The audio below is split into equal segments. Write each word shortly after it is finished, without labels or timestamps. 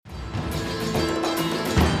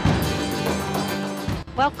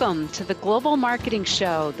Welcome to the Global Marketing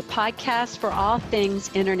Show, the podcast for all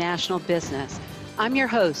things international business. I'm your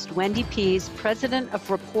host, Wendy Pease, president of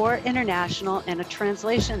Rapport International and a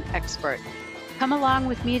translation expert. Come along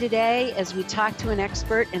with me today as we talk to an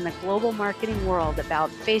expert in the global marketing world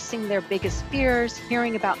about facing their biggest fears,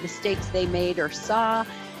 hearing about mistakes they made or saw,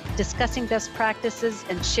 discussing best practices,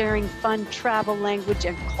 and sharing fun travel, language,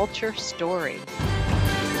 and culture stories.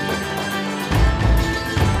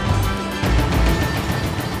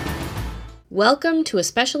 Welcome to a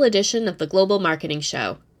special edition of the Global Marketing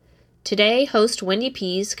Show. Today, host Wendy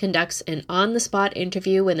Pease conducts an on-the-spot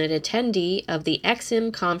interview with an attendee of the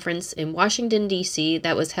EXIM conference in Washington, D.C.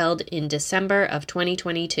 that was held in December of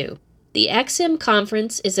 2022. The EXIM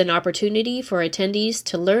conference is an opportunity for attendees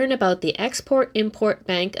to learn about the Export-Import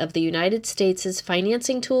Bank of the United States'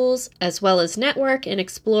 financing tools, as well as network and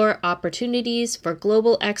explore opportunities for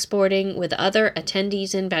global exporting with other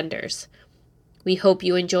attendees and vendors. We hope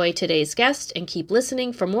you enjoy today's guest and keep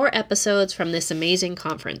listening for more episodes from this amazing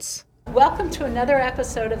conference. Welcome to another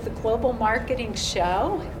episode of the Global Marketing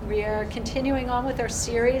Show. We are continuing on with our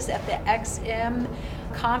series at the EXIM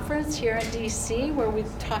conference here in DC, where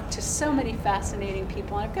we've talked to so many fascinating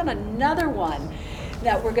people. And I've got another one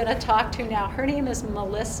that we're going to talk to now. Her name is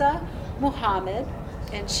Melissa Muhammad,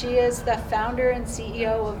 and she is the founder and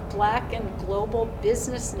CEO of Black and Global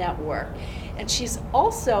Business Network. And she's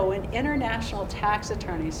also an international tax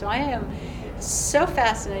attorney. So I am so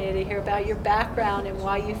fascinated to hear about your background and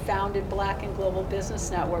why you founded Black and Global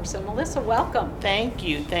Business Network. So Melissa, welcome. Thank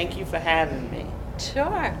you. Thank you for having me.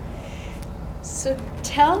 Sure. So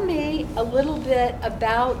tell me a little bit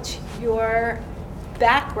about your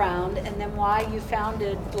background and then why you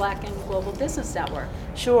founded Black and Global Business Network.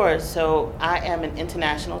 Sure. So I am an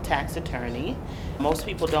international tax attorney. Most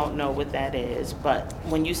people don't know what that is, but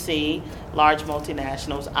when you see large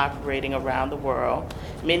multinationals operating around the world,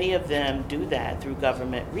 many of them do that through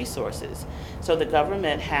government resources. So the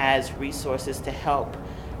government has resources to help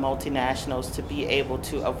multinationals to be able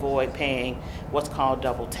to avoid paying what's called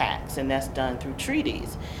double tax, and that's done through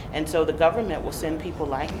treaties. And so the government will send people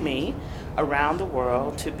like me around the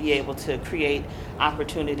world to be able to create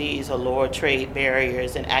opportunities or lower trade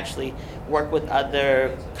barriers and actually work with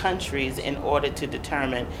other countries in order to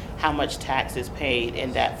determine how much tax is paid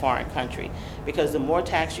in that foreign country. Because the more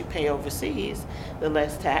tax you pay overseas, the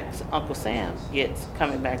less tax Uncle Sam gets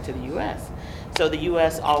coming back to the U.S. So the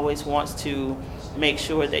U.S. always wants to make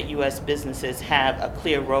sure that U.S. businesses have a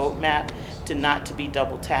clear roadmap to not to be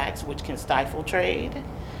double taxed, which can stifle trade.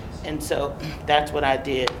 And so that's what I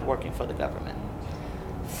did working for the government.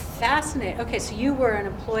 Fascinating. Okay, so you were an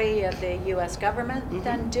employee of the U.S. government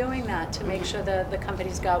then doing that to make sure that the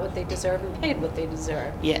companies got what they deserve and paid what they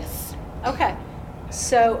deserve. Yes. Okay.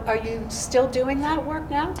 So are you still doing that work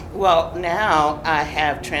now? Well, now I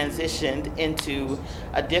have transitioned into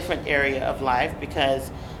a different area of life because,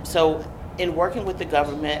 in working with the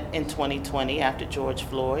government in 2020 after George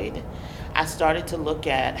Floyd, I started to look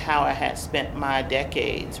at how I had spent my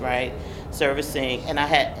decades, servicing, and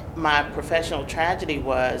my professional tragedy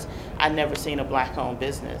was I'd never seen a Black-owned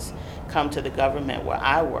business come to the government where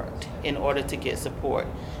I worked in order to get support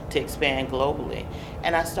to expand globally.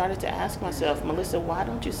 And I started to ask myself, Melissa, why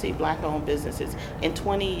don't you see Black-owned businesses? In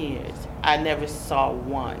 20 years, I never saw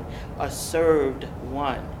one or served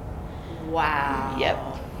one. Wow.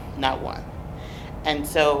 Yep, not one. And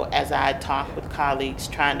so as I talked with colleagues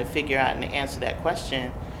trying to figure out and answer that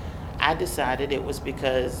question, I decided it was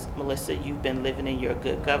because, Melissa, you've been living in your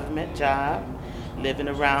good government job, living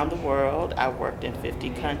around the world. I worked in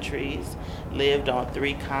 50 countries, lived on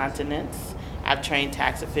 3 continents. I've trained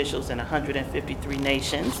tax officials in 153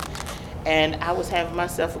 nations, and I was having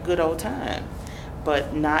myself a good old time,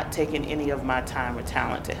 but not taking any of my time or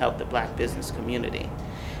talent to help the Black business community.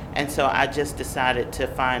 And so I just decided to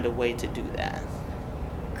find a way to do that.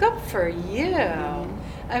 Good for you.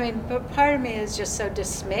 I mean, but part of me is just so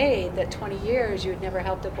dismayed that 20 years you had never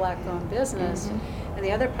helped a Black-owned business, and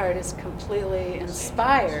the other part is completely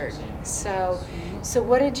inspired. So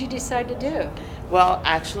what did you decide to do? Well,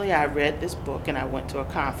 actually, I read this book and I went to a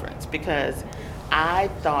conference because I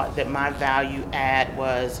thought that my value add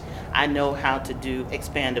was I know how to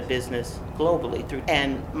expand a business globally through.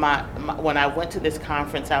 And when I went to this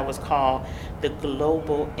conference, I was called the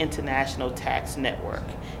Global International Tax Network.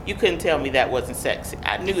 You couldn't tell me that wasn't sexy.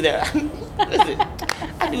 I knew that.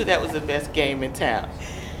 I knew that was the best game in town.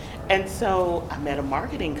 And so I met a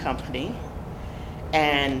marketing company,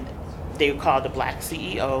 and they were called the Black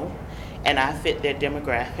CEO, and I fit their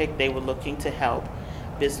demographic. They were looking to help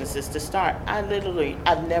businesses to start. I've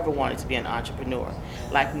never wanted to be an entrepreneur.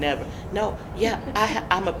 Like never. No, yeah,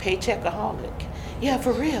 I'm a paycheckaholic. Yeah,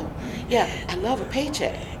 for real. Yeah, I love a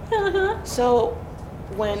paycheck. So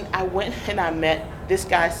when I went and I met, this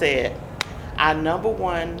guy said, our number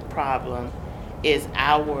one problem is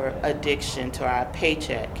our addiction to our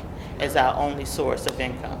paycheck as our only source of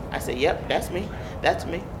income. I said, yep, that's me.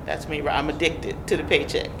 I'm addicted to the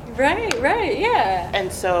paycheck. Right, yeah.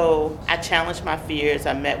 And so I challenged my fears.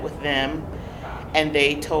 I met with them, and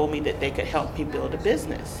they told me that they could help me build a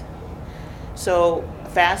business. So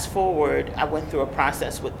fast forward, I went through a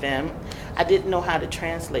process with them. I didn't know how to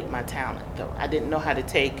translate my talent, though. I didn't know how to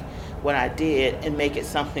take what I did and make it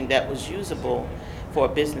something that was usable for a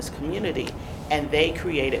business community. And they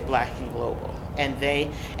created Black and Global.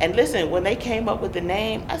 And listen, when they came up with the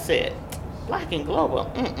name, I said, Black and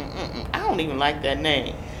Global, I don't even like that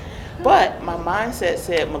name. But my mindset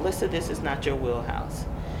said, Melissa, this is not your wheelhouse.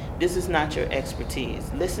 This is not your expertise.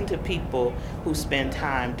 Listen to people who spend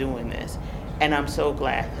time doing this. And I'm so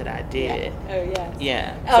glad that I did. Yeah. Oh, yeah.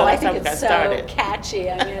 Yeah. Oh, So I that's how think we it's got started. so catchy.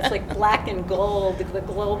 I mean, it's like black and gold. The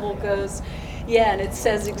global goes, yeah, and it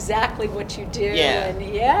says exactly what you do. Yeah.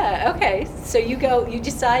 And yeah, okay. So you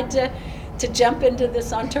decide to jump into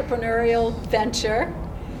this entrepreneurial venture.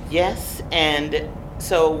 Yes, and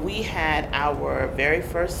so we had our very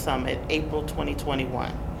first summit, April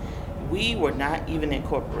 2021. We were not even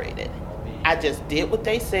incorporated. I just did what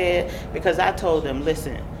they said because I told them,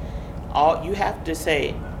 listen, all you have to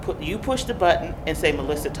say, you push the button and say,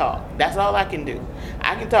 Melissa, talk. That's all I can do.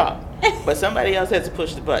 I can talk, but somebody else has to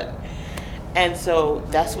push the button. And so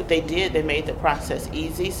that's what they did. They made the process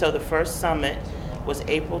easy. So the first summit was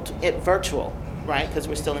virtual, right? Because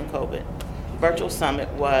we're still in COVID. Virtual summit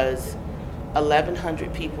was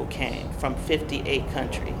 1,100 people came from 58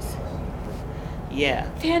 countries. Yeah.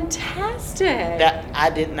 Fantastic. That I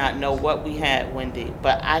did not know what we had, Wendy,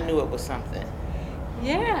 but I knew it was something.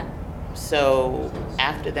 Yeah. So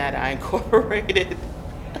after that, I incorporated.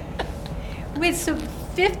 Wait, so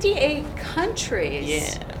 58 countries?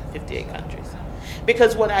 Yeah, 58 countries.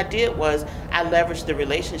 Because what I did was I leveraged the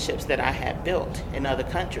relationships that I had built in other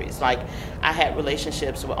countries. Like I had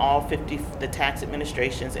relationships with all 50, the tax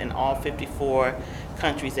administrations in all 54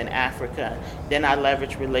 countries in Africa. Then I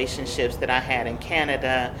leveraged relationships that I had in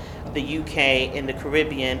Canada, the UK, in the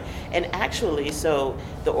Caribbean. And actually, so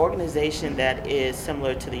the organization that is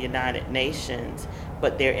similar to the United Nations,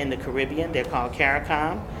 but they're in the Caribbean, they're called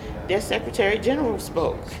CARICOM, their Secretary General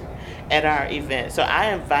spoke at our event. So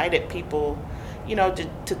I invited people, you know,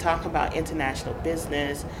 to talk about international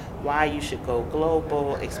business, why you should go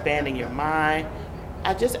global, expanding your mind.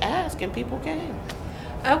 I just asked and people came.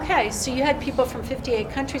 Okay, so you had people from 58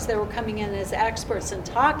 countries that were coming in as experts and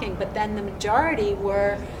talking, but then the majority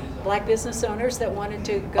were Black business owners that wanted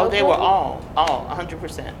to go Oh, they global? were all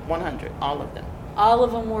 100%, 100, all of them. All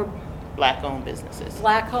of them were Black-owned businesses.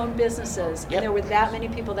 Black-owned businesses. Yep. And there were that many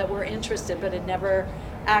people that were interested but had never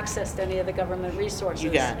accessed any of the government resources.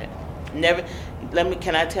 You got it.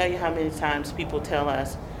 Can I tell you how many times people tell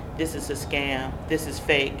us this is a scam, this is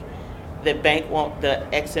fake, the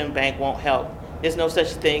Ex-Im Bank won't help. There's no such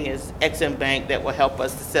thing as Ex-Im Bank that will help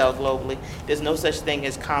us to sell globally. There's no such thing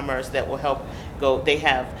as commerce that will help go. They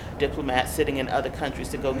have diplomats sitting in other countries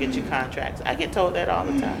to go get you contracts. I get told that all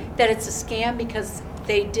the time. That it's a scam because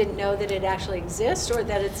they didn't know that it actually exists, or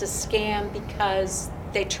that it's a scam because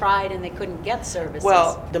they tried and they couldn't get services?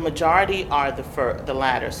 Well, the majority are the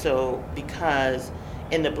latter. So because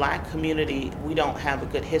in the Black community, we don't have a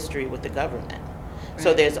good history with the government. So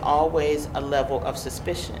Right. there's always a level of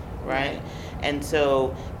suspicion, right? And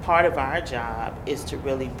so part of our job is to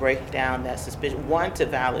really break down that suspicion. One, to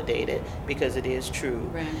validate it because it is true.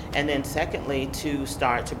 Right. And then secondly, to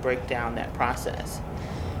start to break down that process.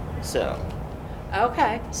 So,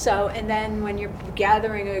 Okay, so, and then when you're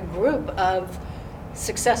gathering a group of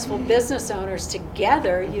successful business owners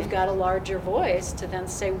together, you've got a larger voice to then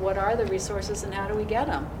say, what are the resources and how do we get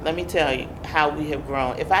them? let me tell you how we have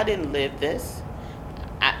grown. If I didn't live this,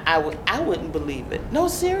 I wouldn't believe it. No,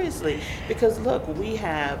 seriously. Because look,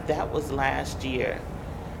 that was last year.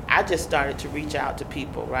 I just started to reach out to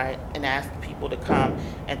people, right? And ask people to come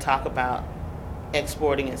and talk about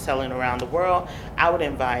exporting and selling around the world. I would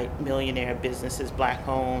invite millionaire businesses, Black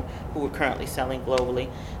owned, who were currently selling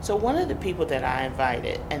globally. So one of the people that I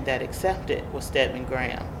invited and that accepted was Stedman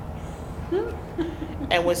Graham.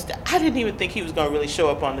 And I didn't even think he was going to really show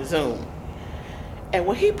up on the Zoom. And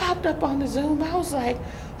when he popped up on the Zoom, I was like,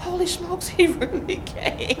 holy smokes, he really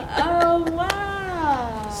came. Oh,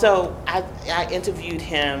 wow. So I interviewed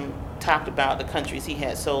him, talked about the countries he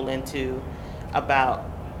had sold into, about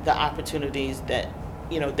the opportunities that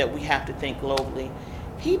that we have to think globally.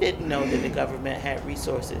 He didn't know that the government had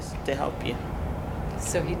resources to help you.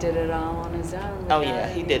 So he did it all on his own? Oh yeah,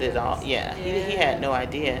 he did it all. Yeah, he had no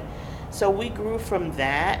idea. So we grew from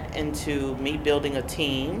that into me building a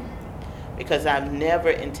team, because I've never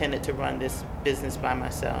intended to run this business by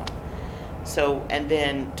myself. So, and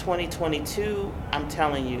then 2022, I'm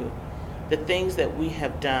telling you, the things that we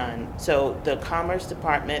have done. So the Commerce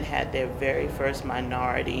Department had their very first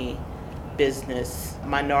minority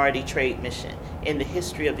trade mission in the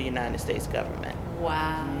history of the United States government.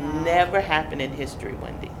 Wow. Never happened in history,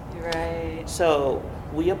 Wendy. Right. So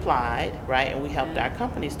we applied, right, and we helped our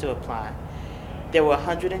companies to apply. There were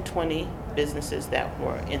 120 businesses that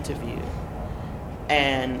were interviewed,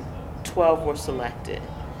 and 12 were selected.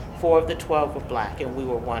 4 of the 12 were Black, and we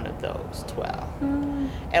were one of those 12.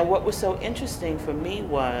 And what was so interesting for me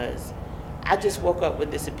was, I just woke up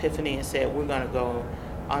with this epiphany and said, we're going to go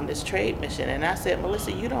on this trade mission. And I said,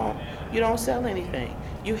 Melissa, you don't sell anything.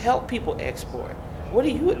 You help people export.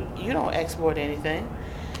 You don't export anything.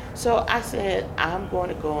 So I said, I'm going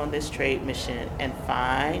to go on this trade mission and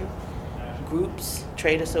find groups,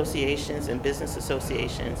 trade associations, and business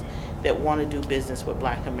associations that want to do business with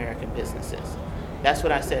Black American businesses. That's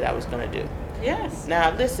what I said I was going to do. Yes.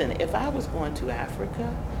 Now listen, if I was going to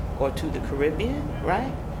Africa or to the Caribbean,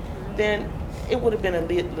 right, then it would have been a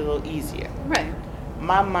little easier. Right.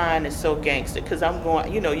 My mind is so gangster, because I'm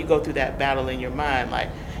going, you go through that battle in your mind, like,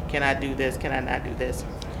 can I do this, can I not do this?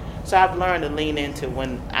 So I've learned to lean into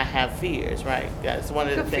when I have fears, right? That's one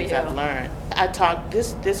of the things I've learned. I talked,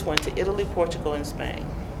 this went to Italy, Portugal, and Spain.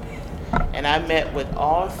 And I met with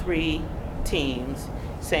all 3 teams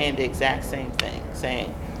saying the exact same thing,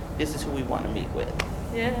 saying, this is who we want to meet with.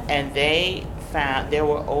 Yeah. And they found there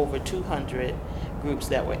were over 200 groups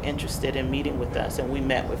that were interested in meeting with us, and we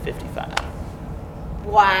met with 55.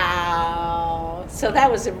 Wow. So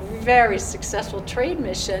that was a very successful trade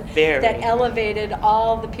mission that elevated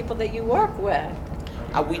all the people that you work with.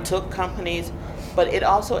 We took companies, but it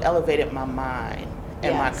also elevated my mind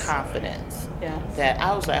and my confidence. Yes. That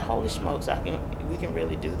I was like, holy smokes, we can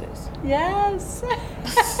really do this. Yes.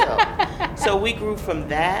 So we grew from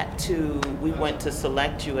that to, we went to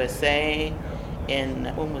Select USA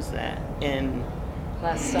when was that? In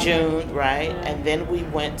Last summer. June, right? Yeah. And then we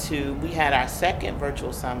had our second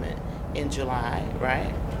virtual summit in July,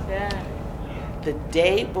 right? Yeah. The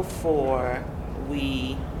day before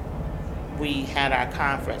we had our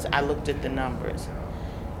conference, I looked at the numbers.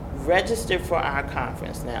 Registered for our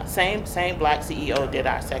conference now, same Black CEO did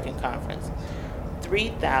our second conference,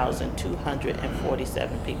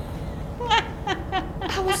 3,247 people.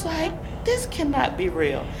 I was like, this cannot be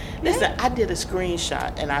real. Listen, I did a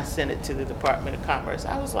screenshot and I sent it to the Department of Commerce.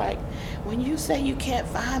 I was like, when you say you can't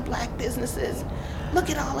find Black businesses,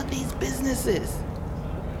 look at all of these businesses.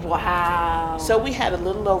 Wow. So we had a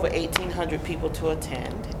little over 1,800 people to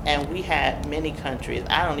attend, and we had many countries.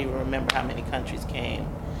 I don't even remember how many countries came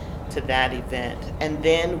to that event. And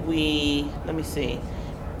then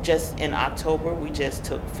just in October, we just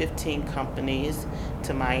took 15 companies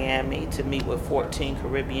to Miami to meet with 14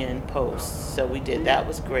 Caribbean posts. So we did, that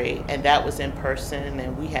was great. And that was in person,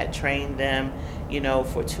 and we had trained them,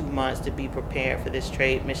 for 2 months to be prepared for this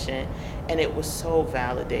trade mission. And it was so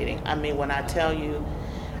validating. I mean, when I tell you,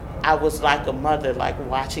 I was like a mother, like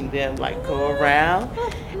watching them go around,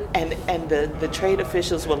 and the trade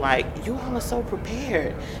officials were like, you all are so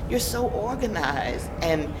prepared, you're so organized,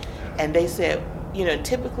 and they said,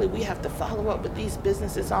 typically we have to follow up with these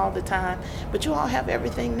businesses all the time, but you all have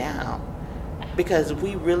everything now, because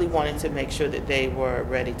we really wanted to make sure that they were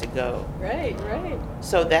ready to go. Right.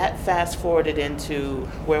 So that fast forwarded into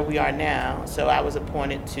where we are now. So I was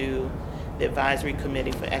appointed to the advisory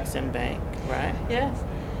committee for Ex-Im Bank, right? Yes.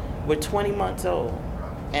 We're 20 months old,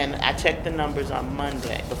 and I checked the numbers on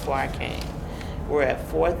Monday before I came. We're at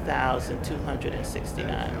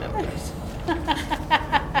 4,269 members.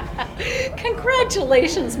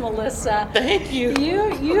 Congratulations, Melissa. Thank you.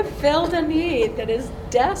 You filled a need that is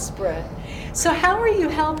desperate. So how are you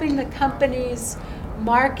helping the companies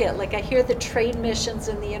market? Like, I hear the trade missions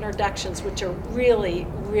and the introductions, which are really,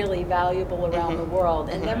 really valuable around the world.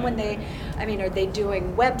 And then when are they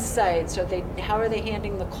doing websites? How are they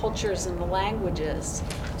handling the cultures and the languages?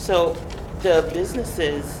 So the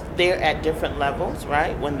businesses, they're at different levels,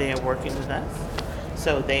 right, when they're working with us.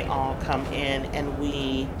 So they all come in, and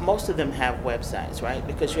most of them have websites, right?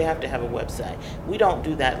 Because you have to have a website. We don't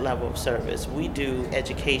do that level of service. We do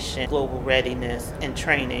education, global readiness, and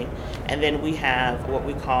training. And then we have what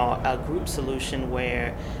we call a group solution,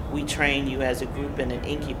 where we train you as a group in an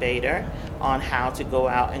incubator on how to go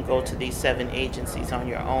out and go to these 7 agencies on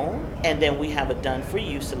your own. And then we have a done for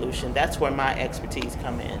you solution. That's where my expertise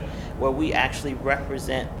come in, where we actually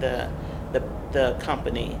represent the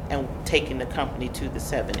company and taking the company to the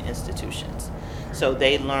 7 institutions. So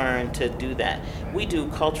they learn to do that. We do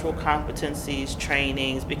cultural competencies,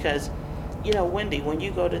 trainings, because, Wendy, when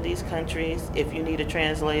you go to these countries, if you need a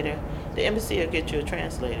translator, the embassy will get you a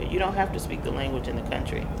translator. You don't have to speak the language in the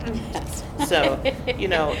country. Yes. So,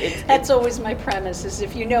 That's always my premise, is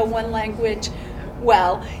if you know one language,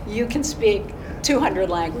 well, you can speak 200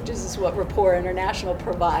 languages is what Rapport International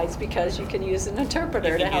provides, because you can use an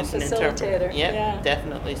interpreter to help facilitate her. Yep, Yeah,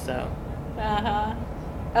 definitely so. Uh-huh.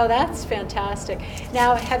 Oh, that's fantastic.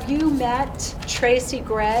 Now, have you met Tracy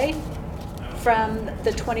Gray from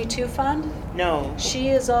the 22 Fund? No. She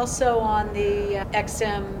is also on the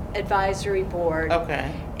XM advisory board.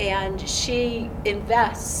 Okay. And she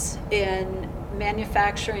invests in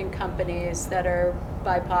manufacturing companies that are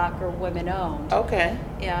BIPOC or women-owned. Okay.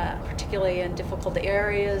 Yeah, particularly in difficult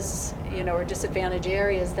areas, or disadvantaged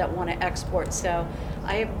areas that want to export. So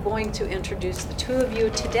I am going to introduce the two of you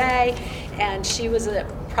today, and she was a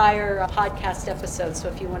prior podcast episode, so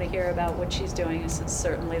if you want to hear about what she's doing,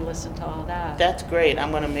 certainly listen to all that. That's great.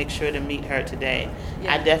 I'm going to make sure to meet her today.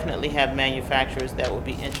 Yeah. I definitely have manufacturers that would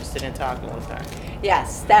be interested in talking with her.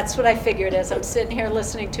 Yes, that's what I figured. As I'm sitting here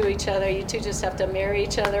listening to each other, you two just have to marry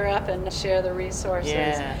each other up and share the resources.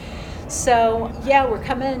 Yeah. So, we're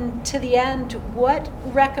coming to the end. What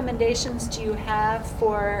recommendations do you have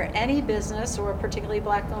for any business, or particularly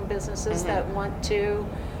Black-owned businesses, that want to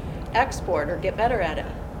export or get better at it?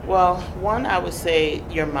 Well, one, I would say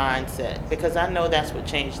your mindset, because I know that's what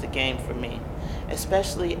changed the game for me,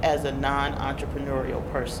 especially as a non-entrepreneurial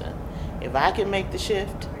person. If I can make the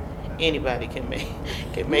shift, anybody can make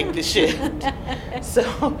the shift.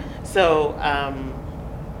 So,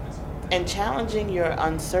 and challenging your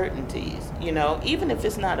uncertainties, even if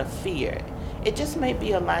it's not a fear, it just may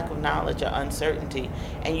be a lack of knowledge or uncertainty,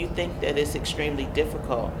 and you think that it's extremely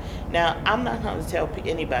difficult. Now, I'm not going to tell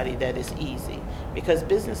anybody that it's easy, because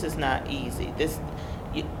business is not easy.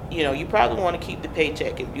 You probably want to keep the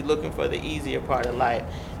paycheck if you're looking for the easier part of life.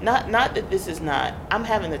 Not that this is not. I'm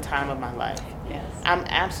having the time of my life. Yes. I'm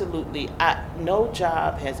absolutely, no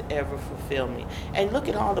job has ever fulfilled me. And look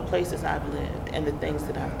at all the places I've lived and the things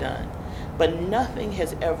that I've done. But nothing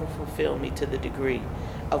has ever fulfilled me to the degree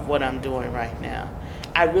of what I'm doing right now.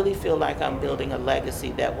 I really feel like I'm building a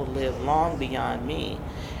legacy that will live long beyond me.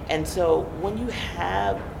 And so when you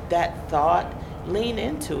have that thought, lean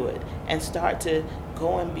into it and start to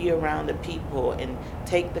go and be around the people and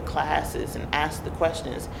take the classes and ask the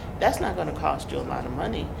questions. That's not going to cost you a lot of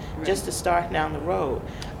money, just to start down the road.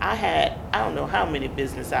 I don't know how many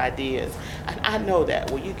business ideas. I know that.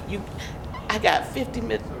 Well, I got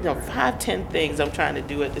 5, 10 things I'm trying to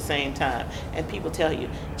do at the same time. And people tell you,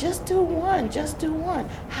 just do one.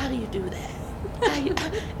 How do you do that?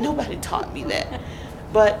 Nobody taught me that.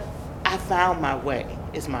 But I found my way,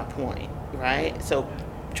 is my point, right? So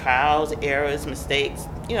trials, errors, mistakes,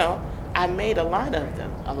 I made a lot of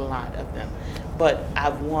them. But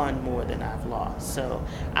I've won more than I've lost. So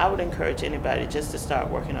I would encourage anybody just to start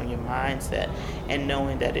working on your mindset and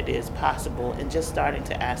knowing that it is possible, and just starting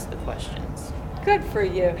to ask the questions. Good for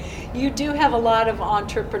you. You do have a lot of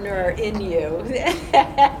entrepreneur in you.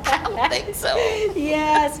 I don't think so.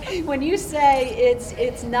 Yes. When you say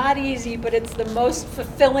it's not easy, but it's the most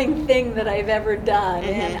fulfilling thing that I've ever done,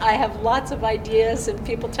 and I have lots of ideas and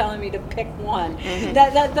people telling me to pick one.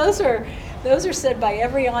 Those are said by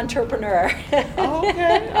every entrepreneur.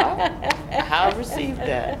 Okay. I'll receive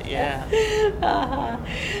that. Yeah.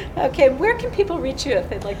 Okay. Where can people reach you if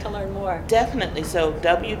they'd like to learn more? Definitely. So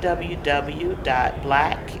www.black,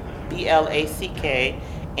 BLACK,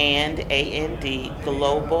 and AND,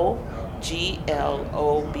 global,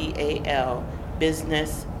 GLOBAL,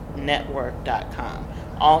 businessnetwork.com.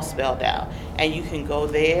 All spelled out. And you can go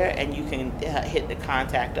there and you can hit the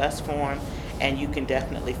contact us form, and you can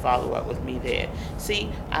definitely follow up with me there. See,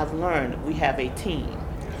 I've learned we have a team,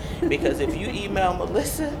 because if you email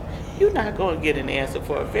Melissa, you're not going to get an answer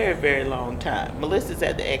for a very, very long time. Melissa's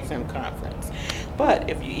at the XM conference. But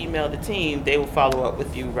if you email the team, they will follow up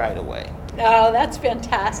with you right away. Oh, that's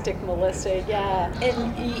fantastic, Melissa. Yeah.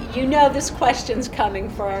 And this question's coming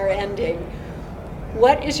for our ending.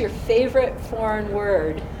 What is your favorite foreign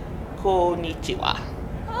word? Konnichiwa.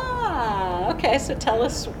 Ah, Okay, so tell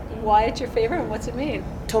us why it's your favorite and what's it mean?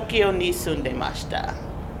 Tokyo ni sundemashita.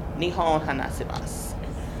 Nihon hanasemasu.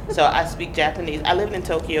 So I speak Japanese. I lived in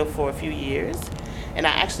Tokyo for a few years, and I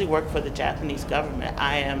actually work for the Japanese government.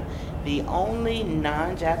 I am the only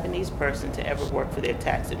non-Japanese person to ever work for their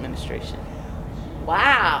tax administration.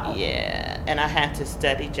 Wow. Yeah, and I had to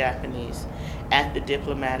study Japanese at the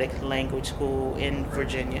Diplomatic Language School in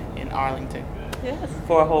Virginia, in Arlington, Yes.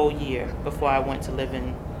 for a whole year before I went to live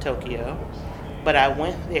in Tokyo. But I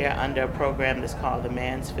went there under a program that's called the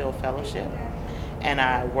Mansfield Fellowship, and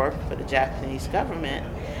I worked for the Japanese government.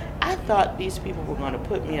 I thought these people were going to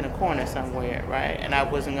put me in a corner somewhere, right? And I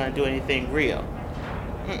wasn't going to do anything real.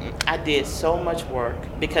 I did so much work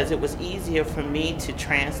because it was easier for me to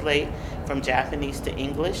translate from Japanese to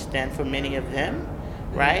English than for many of them,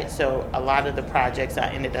 right? So a lot of the projects I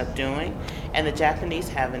ended up doing, and the Japanese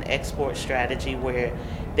have an export strategy where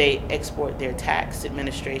they export their tax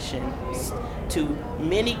administration to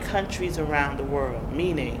many countries around the world,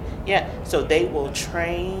 meaning, so they will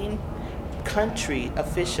train country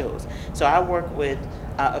officials. So I work with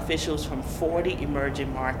officials from 40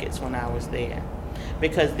 emerging markets when I was there,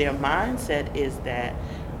 because their mindset is that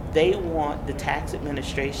they want the tax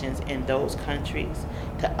administrations in those countries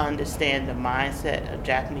to understand the mindset of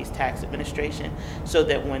Japanese tax administration, so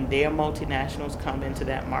that when their multinationals come into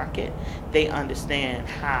that market, they understand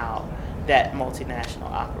how that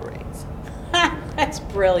multinational operates. That's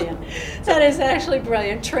brilliant. That is actually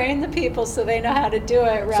brilliant. Train the people so they know how to do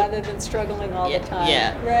it rather than struggling all the time.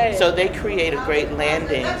 Yeah. Right. So they create a great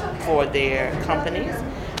landing for their companies.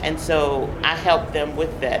 And so I help them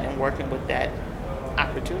with that and working with that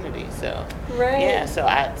opportunity. So Right. yeah, so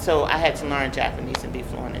I had to learn Japanese and be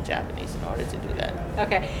fluent in Japanese in order to do that.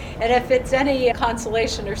 Okay. And if it's any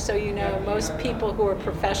consolation, or so you know, most people who are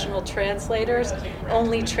professional translators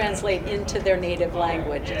only translate into their native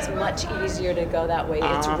language. It's much easier to go that way.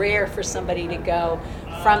 It's rare for somebody to go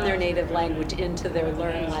from their native language into their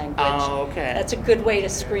learned language. Oh, okay. That's a good way to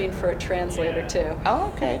screen for a translator too.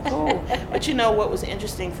 Oh, okay, cool. But you know what was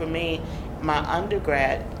interesting for me, my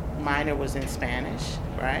undergrad minor was in Spanish,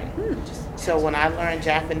 right? So when I learned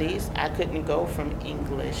Japanese, I couldn't go from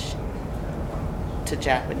English to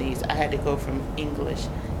Japanese. I had to go from English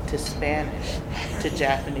to Spanish to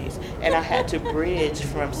Japanese, and I had to bridge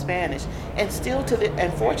from Spanish.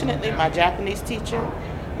 And fortunately, my Japanese teacher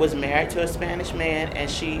was married to a Spanish man, and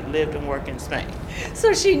she lived and worked in Spain.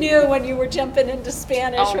 So she knew when you were jumping into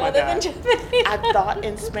Spanish rather than Japanese. I thought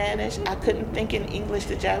in Spanish. I couldn't think in English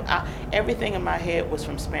to Japanese. Everything in my head was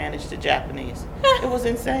from Spanish to Japanese. It was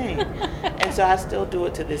insane. And so I still do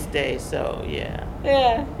it to this day, so yeah.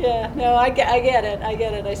 Yeah. No, I get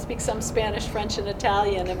it. I speak some Spanish, French, and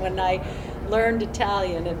Italian, and when I learned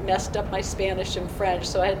Italian, it messed up my Spanish and French,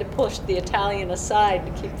 so I had to push the Italian aside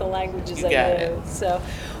to keep the languages I knew. So,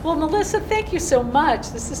 well, Melissa, thank you so much.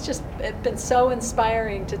 This has just been so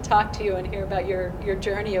inspiring to talk to you and hear about your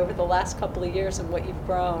journey over the last couple of years and what you've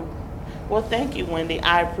grown. Well, thank you, Wendy.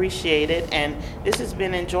 I appreciate it, and this has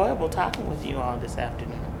been enjoyable talking with you all this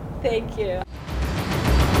afternoon. Thank you.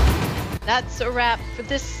 That's a wrap for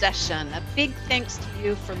this session. A big thanks to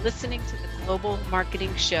you for listening to the Global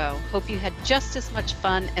Marketing Show. Hope you had just as much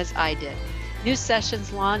fun as I did. New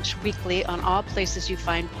sessions launch weekly on all places you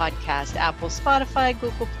find podcasts: Apple, Spotify,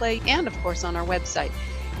 Google Play, and of course on our website.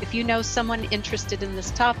 If you know someone interested in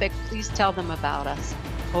this topic, please tell them about us.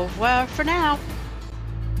 Au revoir for now.